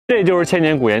这就是千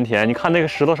年古盐田，你看那个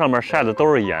石头上面晒的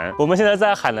都是盐。我们现在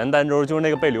在海南儋州，就是那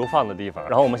个被流放的地方。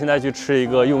然后我们现在去吃一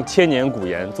个用千年古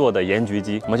盐做的盐焗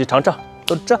鸡，我们去尝尝。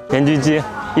走这盐焗鸡，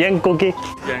盐焗鸡，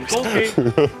盐焗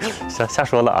鸡，瞎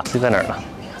说了啊，鸡在哪儿呢？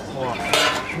哇，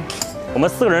我们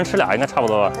4个人吃俩应该差不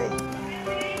多吧？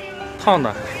烫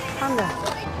的，烫的。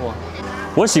哇，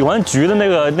我喜欢橘的那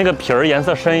个皮儿颜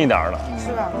色深一点的。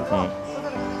是吧？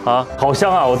啊，好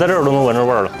香啊！我在这儿都能闻着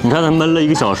味儿了。你看它焖了1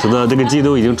个小时的这个鸡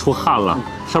都已经出汗了，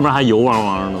上面还油汪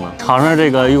汪的呢。尝尝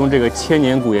这个用这个千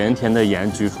年古盐田的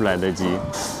盐焗出来的鸡，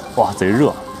哇，贼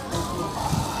热！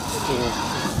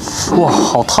哇，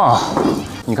好烫啊！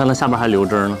你看它下边还流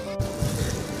汁呢。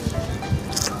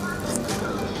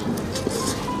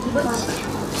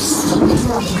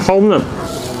超嫩！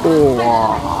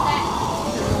哇！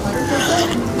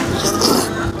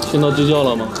听到鸡叫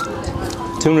了吗？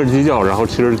听着鸡叫，然后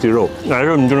吃着鸡肉，来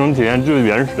这你就能体验最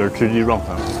原始的吃鸡状态。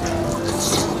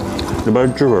里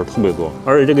边汁水特别多，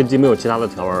而且这个鸡没有其他的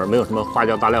调味，没有什么花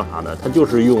椒、大料啥的，它就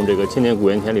是用这个千年古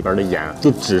盐田里边的盐，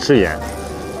就只是盐。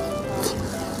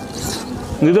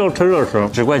你一定要趁热吃，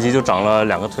只怪鸡就长了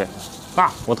2个腿。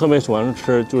啊，我特别喜欢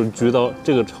吃，就是焗到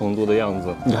这个程度的样子，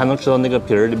你还能吃到那个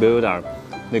皮儿里边有点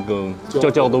那个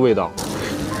焦的味道，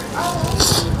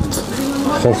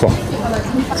好爽，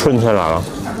春天来了。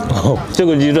这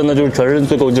个鸡真的就是全身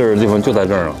最够劲儿的地方就在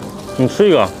这儿了。你吃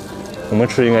一个，我们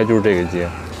吃应该就是这个鸡。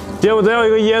姐，我再要一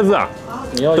个椰子，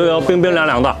你要对，要冰冰凉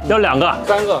凉的，要2个、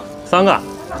3个、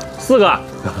4个。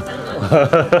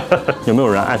有没有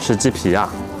人爱吃鸡皮啊？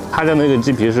它的那个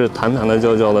鸡皮是弹弹的、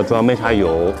焦焦的，主要没啥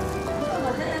油，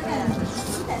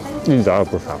一点也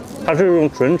不膻。它是用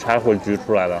纯柴火焗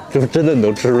出来的，就是真的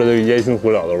能吃出来这个烟熏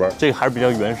火燎的味儿。这个还是比较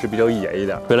原始、比较野一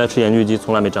点。回来吃盐焗鸡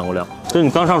从来没蘸过料。这是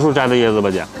你刚上树摘的椰子吧，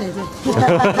姐？对。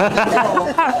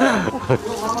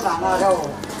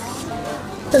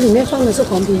这里面放的是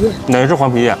黄皮叶。哪是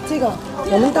黄皮叶？这个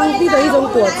我们当地的一种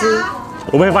果汁。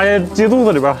我们发现鸡肚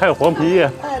子里边还有黄皮叶。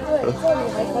哎，对，这里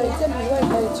还可以健脾胃，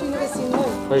可以去那个腥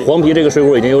味。黄皮这个水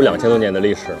果已经有2000多年的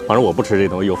历史，反正我不吃这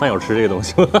东西，有饭友吃这个东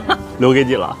西，留给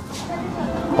你了。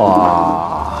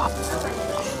哇，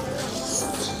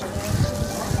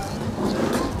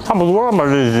差不多了吧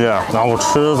这鸡，然后我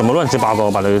吃的怎么乱七八糟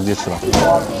把这个鸡吃了。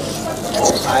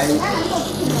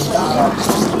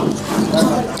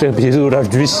这个皮是有点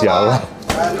焗咸了。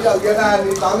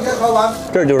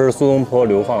这就是苏东坡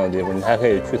流放的地方，你还可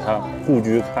以去他故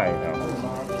居看一下。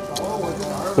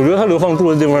我觉得他流放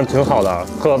住的地方挺好的，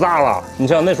可大了。你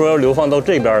像那时候要流放到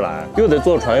这边来，又得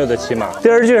坐船又得骑马。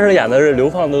电视剧上演的是流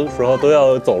放的时候都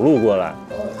要走路过来，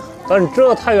但是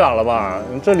这太远了吧？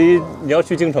这离你要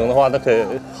去京城的话，那可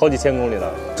好几千公里了。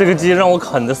这个鸡让我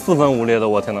啃得4分5裂的，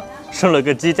我天哪，剩了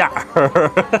个鸡架。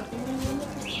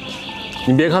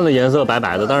你别看它颜色白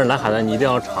白的，但是来海南你一定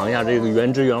要尝一下这个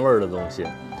原汁原味的东西，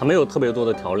它没有特别多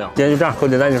的调料。今天就这样，够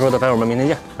简单你说的，朋友们，明天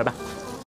见，拜拜。